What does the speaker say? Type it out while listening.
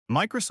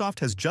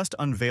Microsoft has just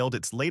unveiled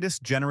its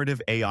latest generative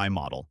AI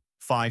model,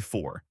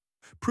 PHI-4,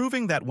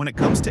 proving that when it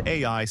comes to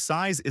AI,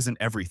 size isn't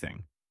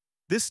everything.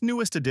 This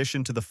newest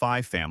addition to the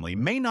Phi family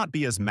may not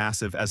be as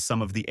massive as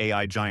some of the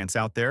AI giants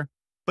out there,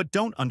 but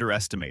don't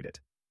underestimate it.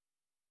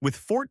 With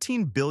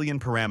 14 billion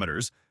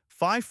parameters,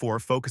 PHI-4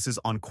 focuses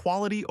on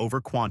quality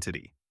over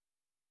quantity.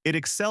 It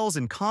excels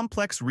in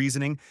complex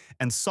reasoning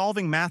and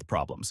solving math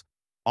problems,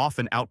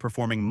 often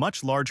outperforming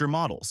much larger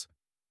models.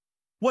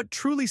 What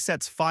truly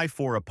sets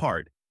PHI-4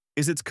 apart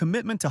is its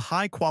commitment to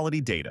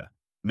high-quality data,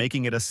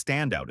 making it a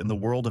standout in the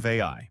world of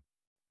AI.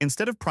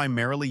 Instead of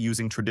primarily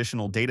using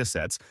traditional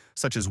datasets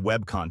such as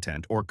web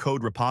content or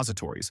code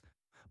repositories,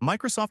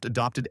 Microsoft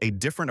adopted a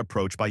different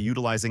approach by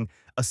utilizing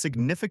a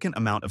significant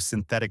amount of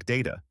synthetic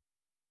data.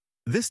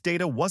 This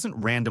data wasn't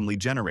randomly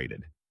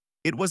generated.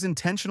 It was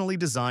intentionally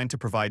designed to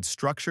provide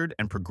structured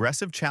and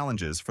progressive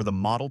challenges for the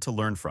model to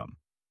learn from.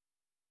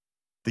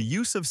 The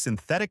use of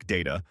synthetic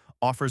data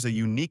offers a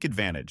unique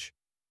advantage.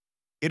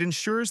 It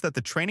ensures that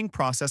the training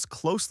process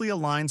closely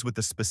aligns with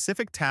the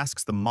specific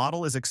tasks the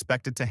model is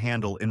expected to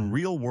handle in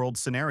real-world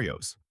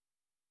scenarios.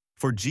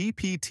 For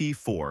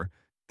GPT-4,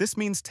 this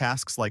means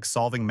tasks like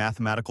solving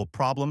mathematical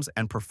problems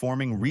and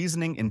performing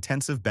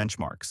reasoning-intensive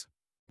benchmarks.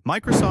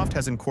 Microsoft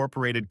has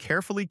incorporated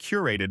carefully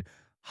curated,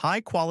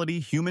 high-quality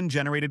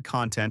human-generated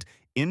content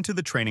into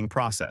the training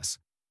process.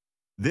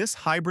 This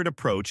hybrid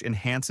approach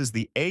enhances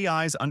the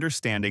AI's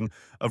understanding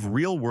of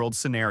real-world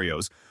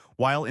scenarios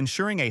while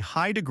ensuring a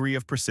high degree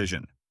of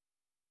precision.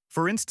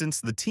 For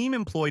instance, the team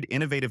employed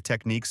innovative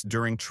techniques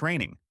during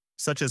training,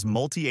 such as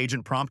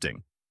multi-agent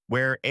prompting,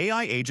 where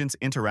AI agents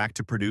interact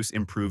to produce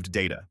improved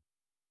data.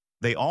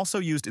 They also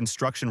used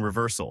instruction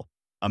reversal,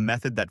 a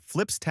method that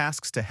flips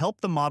tasks to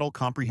help the model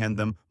comprehend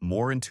them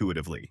more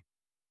intuitively.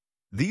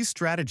 These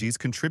strategies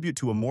contribute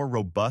to a more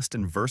robust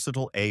and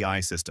versatile AI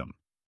system.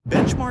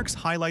 Benchmarks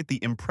highlight the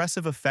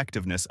impressive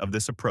effectiveness of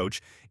this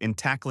approach in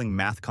tackling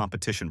math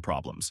competition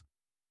problems.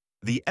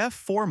 The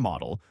F4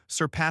 model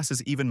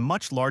surpasses even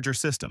much larger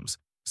systems,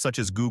 such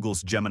as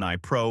Google's Gemini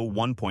Pro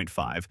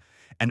 1.5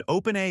 and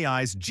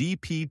OpenAI's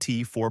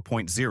GPT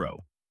 4.0,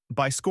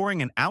 by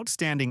scoring an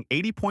outstanding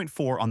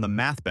 80.4 on the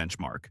math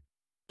benchmark,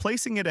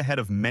 placing it ahead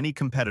of many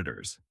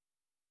competitors.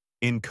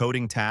 In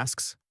coding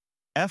tasks,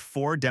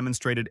 F4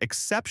 demonstrated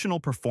exceptional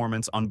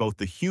performance on both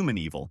the Human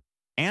Evil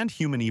and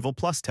Human Evil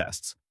Plus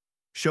tests,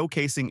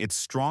 showcasing its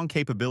strong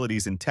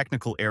capabilities in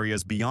technical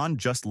areas beyond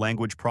just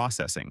language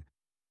processing.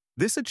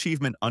 This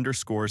achievement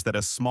underscores that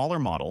a smaller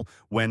model,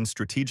 when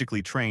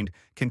strategically trained,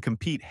 can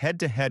compete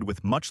head-to-head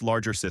with much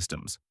larger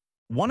systems.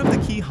 One of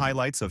the key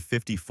highlights of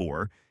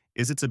 54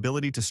 is its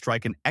ability to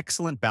strike an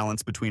excellent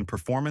balance between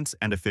performance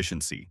and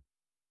efficiency.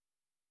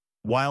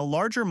 While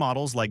larger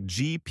models like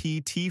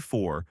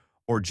GPT-4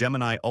 or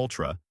Gemini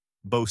Ultra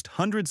boast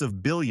hundreds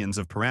of billions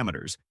of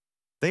parameters,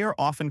 they are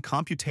often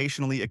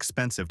computationally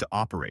expensive to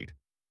operate.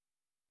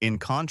 In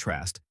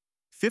contrast,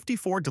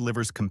 54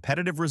 delivers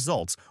competitive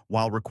results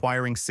while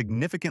requiring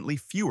significantly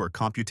fewer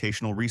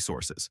computational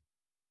resources.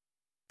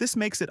 This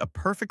makes it a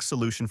perfect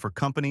solution for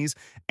companies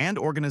and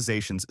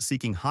organizations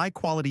seeking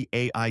high-quality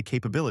AI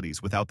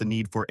capabilities without the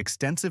need for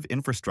extensive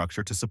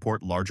infrastructure to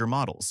support larger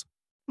models.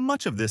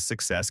 Much of this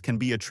success can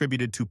be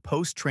attributed to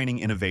post-training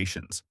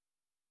innovations.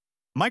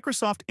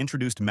 Microsoft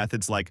introduced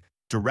methods like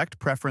direct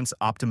preference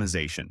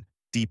optimization,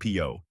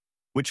 DPO,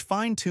 which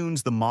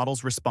fine-tunes the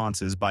model's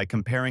responses by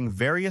comparing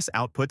various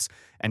outputs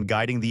and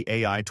guiding the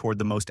AI toward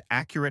the most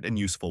accurate and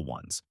useful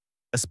ones,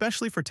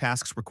 especially for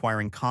tasks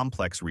requiring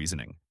complex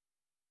reasoning.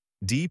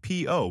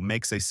 DPO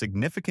makes a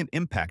significant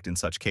impact in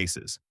such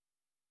cases.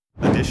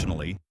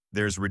 Additionally,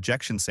 there's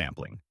rejection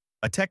sampling,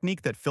 a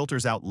technique that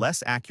filters out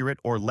less accurate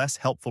or less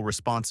helpful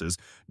responses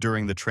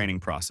during the training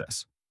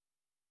process.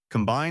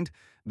 Combined,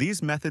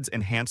 these methods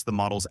enhance the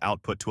model's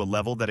output to a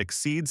level that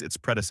exceeds its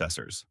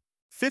predecessors.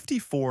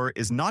 54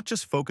 is not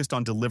just focused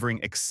on delivering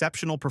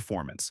exceptional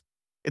performance,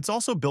 it's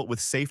also built with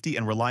safety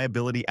and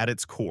reliability at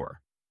its core.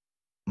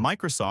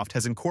 Microsoft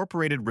has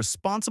incorporated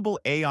responsible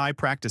AI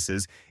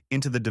practices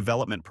into the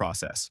development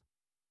process.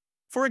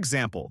 For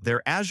example,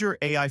 their Azure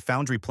AI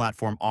Foundry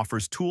platform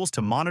offers tools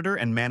to monitor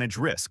and manage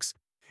risks,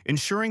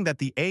 ensuring that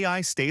the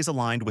AI stays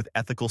aligned with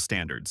ethical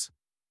standards.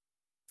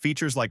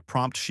 Features like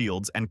prompt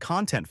shields and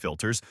content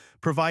filters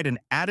provide an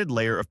added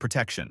layer of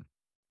protection.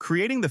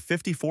 Creating the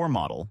 54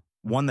 model,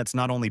 one that's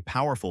not only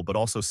powerful but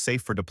also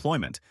safe for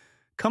deployment,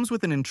 comes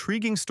with an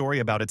intriguing story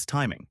about its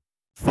timing.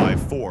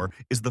 5.4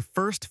 is the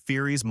first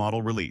Fury's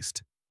model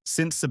released.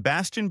 Since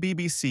Sebastian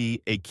BBC,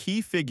 a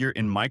key figure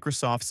in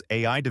Microsoft's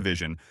AI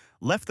division,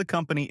 left the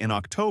company in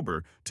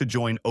October to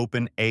join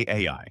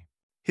OpenAI,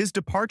 his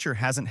departure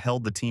hasn't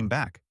held the team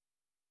back.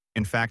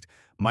 In fact,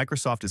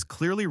 Microsoft is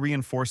clearly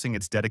reinforcing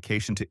its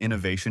dedication to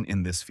innovation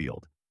in this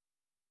field.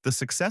 The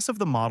success of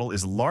the model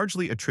is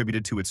largely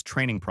attributed to its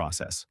training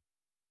process.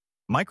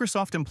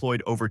 Microsoft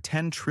employed over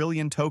 10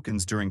 trillion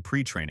tokens during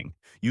pre-training,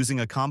 using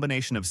a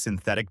combination of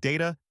synthetic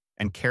data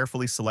and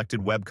carefully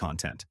selected web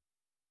content.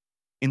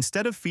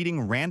 Instead of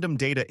feeding random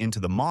data into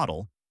the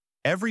model,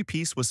 every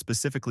piece was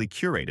specifically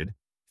curated,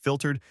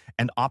 filtered,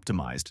 and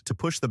optimized to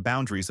push the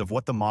boundaries of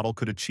what the model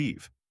could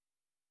achieve.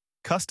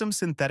 Custom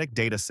synthetic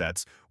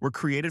datasets were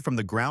created from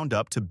the ground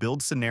up to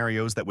build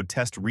scenarios that would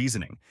test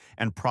reasoning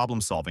and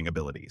problem-solving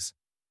abilities.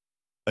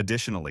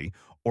 Additionally,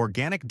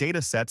 organic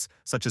datasets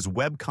such as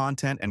web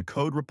content and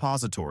code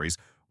repositories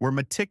were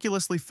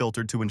meticulously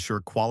filtered to ensure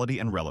quality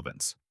and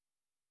relevance.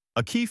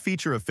 A key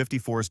feature of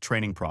 54's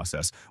training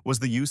process was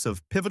the use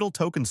of pivotal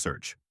token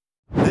search.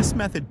 This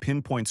method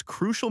pinpoints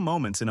crucial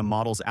moments in a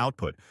model's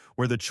output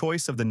where the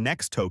choice of the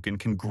next token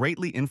can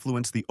greatly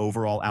influence the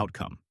overall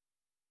outcome.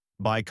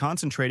 By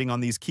concentrating on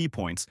these key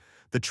points,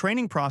 the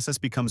training process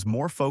becomes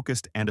more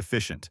focused and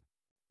efficient.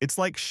 It's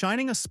like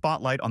shining a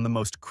spotlight on the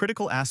most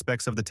critical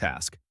aspects of the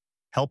task,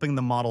 helping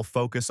the model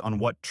focus on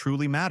what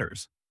truly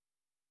matters.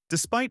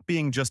 Despite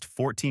being just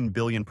 14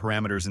 billion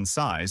parameters in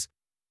size,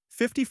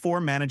 54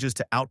 manages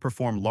to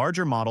outperform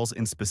larger models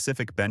in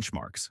specific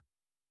benchmarks.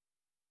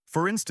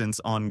 For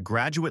instance, on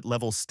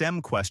graduate-level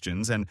STEM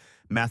questions and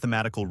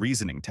mathematical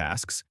reasoning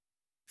tasks,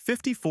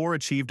 54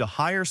 achieved a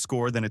higher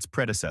score than its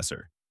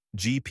predecessor,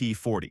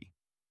 GP40.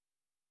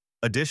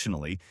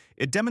 Additionally,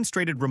 it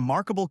demonstrated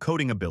remarkable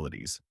coding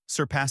abilities,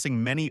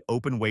 surpassing many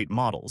open-weight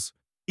models,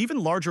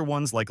 even larger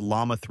ones like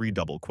Llama 3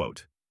 double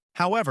quote.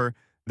 However,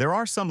 there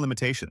are some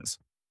limitations.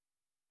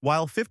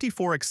 While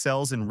 54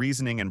 excels in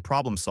reasoning and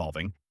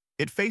problem-solving,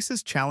 it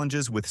faces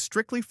challenges with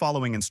strictly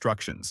following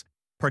instructions,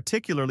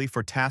 particularly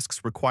for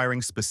tasks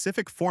requiring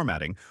specific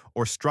formatting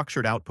or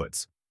structured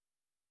outputs.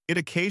 It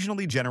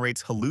occasionally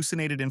generates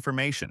hallucinated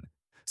information,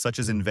 such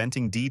as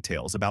inventing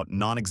details about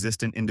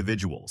non-existent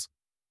individuals.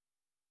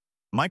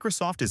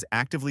 Microsoft is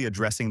actively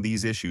addressing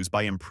these issues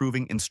by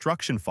improving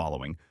instruction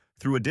following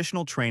through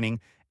additional training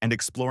and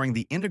exploring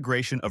the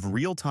integration of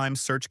real-time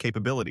search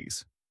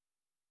capabilities.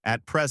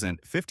 At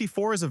present,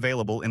 54 is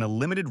available in a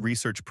limited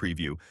research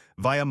preview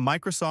via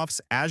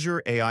Microsoft's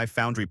Azure AI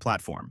Foundry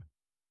platform.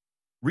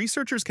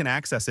 Researchers can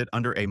access it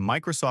under a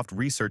Microsoft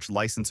Research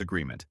License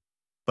Agreement,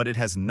 but it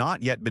has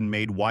not yet been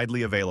made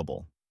widely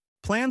available.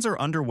 Plans are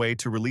underway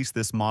to release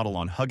this model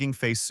on Hugging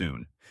Face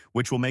soon,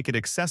 which will make it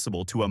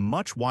accessible to a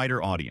much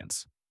wider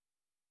audience.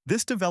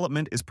 This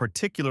development is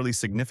particularly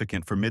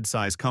significant for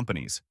mid-sized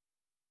companies.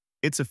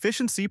 Its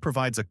efficiency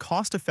provides a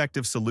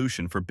cost-effective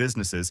solution for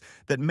businesses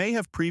that may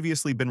have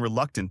previously been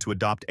reluctant to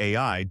adopt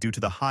AI due to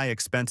the high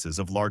expenses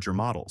of larger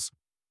models.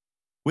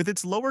 With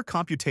its lower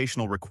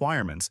computational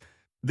requirements,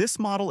 this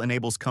model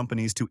enables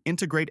companies to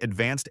integrate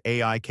advanced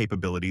AI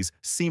capabilities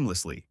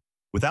seamlessly,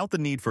 without the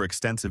need for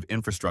extensive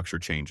infrastructure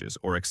changes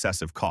or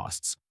excessive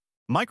costs.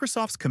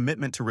 Microsoft's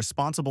commitment to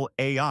responsible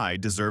AI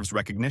deserves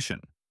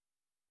recognition.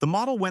 The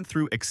model went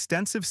through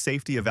extensive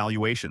safety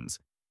evaluations,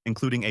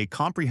 including a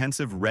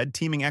comprehensive red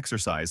teaming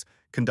exercise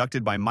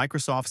conducted by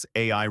Microsoft's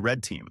AI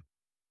Red Team.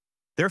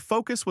 Their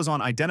focus was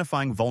on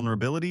identifying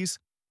vulnerabilities,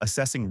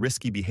 assessing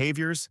risky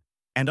behaviors,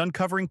 and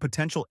uncovering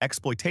potential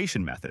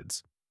exploitation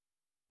methods.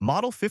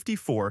 Model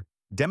 54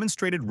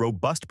 demonstrated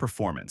robust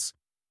performance,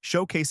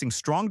 showcasing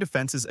strong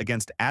defenses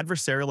against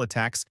adversarial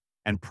attacks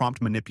and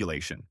prompt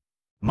manipulation.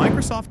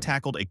 Microsoft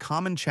tackled a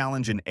common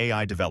challenge in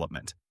AI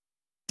development: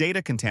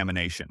 data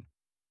contamination.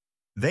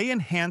 They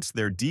enhanced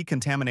their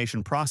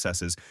decontamination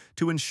processes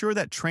to ensure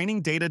that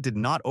training data did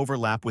not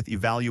overlap with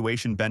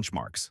evaluation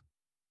benchmarks.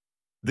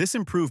 This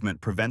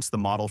improvement prevents the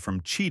model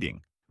from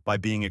cheating by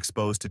being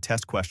exposed to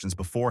test questions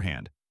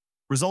beforehand,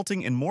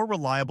 resulting in more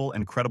reliable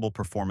and credible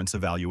performance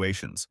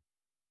evaluations.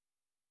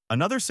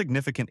 Another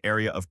significant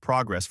area of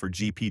progress for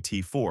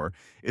GPT-4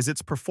 is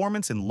its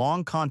performance in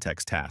long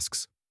context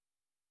tasks.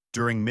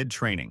 During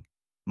mid-training,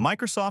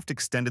 Microsoft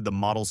extended the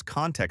model's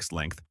context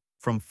length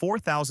from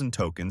 4,000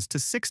 tokens to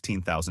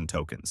 16,000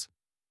 tokens.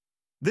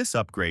 This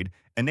upgrade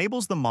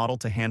enables the model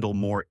to handle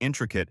more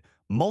intricate,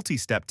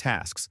 multi-step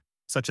tasks,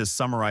 such as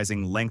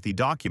summarizing lengthy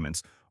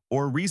documents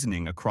or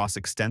reasoning across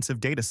extensive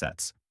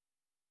datasets.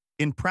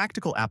 In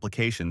practical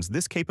applications,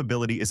 this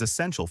capability is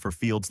essential for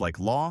fields like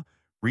law,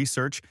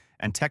 research,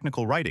 and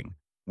technical writing,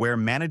 where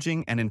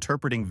managing and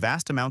interpreting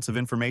vast amounts of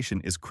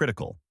information is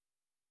critical.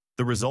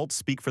 The results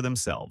speak for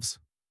themselves.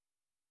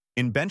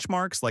 In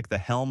benchmarks like the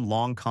Helm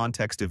Long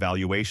Context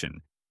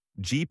Evaluation,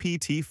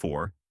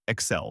 GPT-4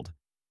 excelled,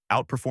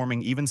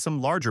 outperforming even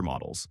some larger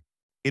models.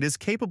 It is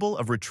capable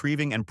of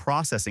retrieving and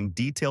processing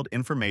detailed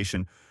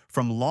information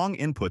from long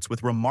inputs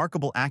with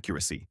remarkable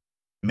accuracy,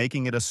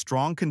 making it a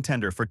strong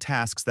contender for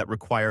tasks that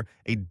require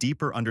a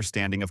deeper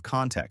understanding of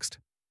context.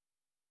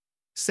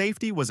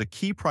 Safety was a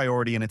key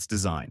priority in its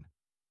design.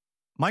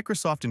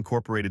 Microsoft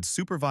incorporated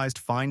supervised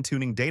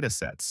fine-tuning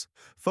datasets,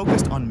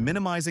 focused on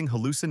minimizing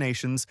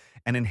hallucinations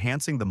and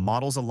enhancing the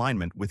model's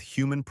alignment with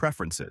human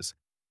preferences.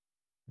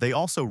 They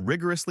also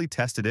rigorously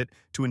tested it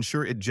to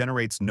ensure it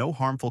generates no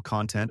harmful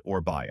content or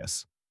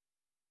bias.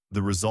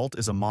 The result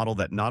is a model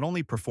that not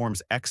only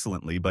performs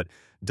excellently but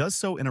does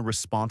so in a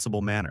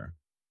responsible manner.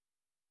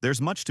 There's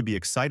much to be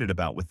excited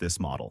about with this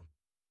model.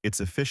 It's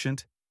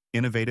efficient,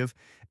 innovative,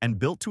 and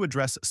built to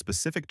address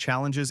specific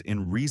challenges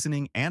in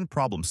reasoning and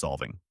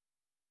problem-solving.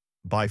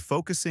 By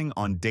focusing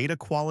on data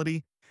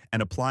quality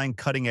and applying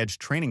cutting-edge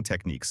training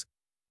techniques,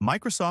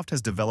 Microsoft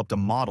has developed a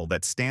model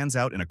that stands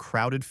out in a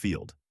crowded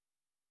field.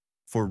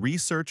 For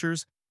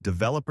researchers,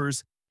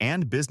 developers,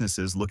 and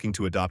businesses looking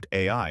to adopt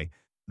AI,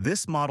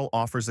 this model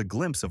offers a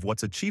glimpse of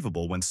what's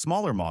achievable when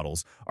smaller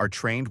models are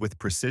trained with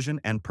precision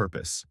and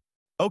purpose.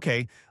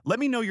 Okay, let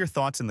me know your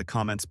thoughts in the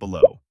comments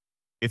below.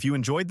 If you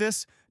enjoyed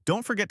this,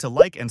 don't forget to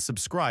like and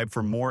subscribe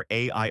for more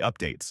AI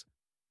updates.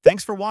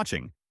 Thanks for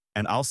watching,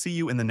 and I'll see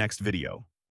you in the next video.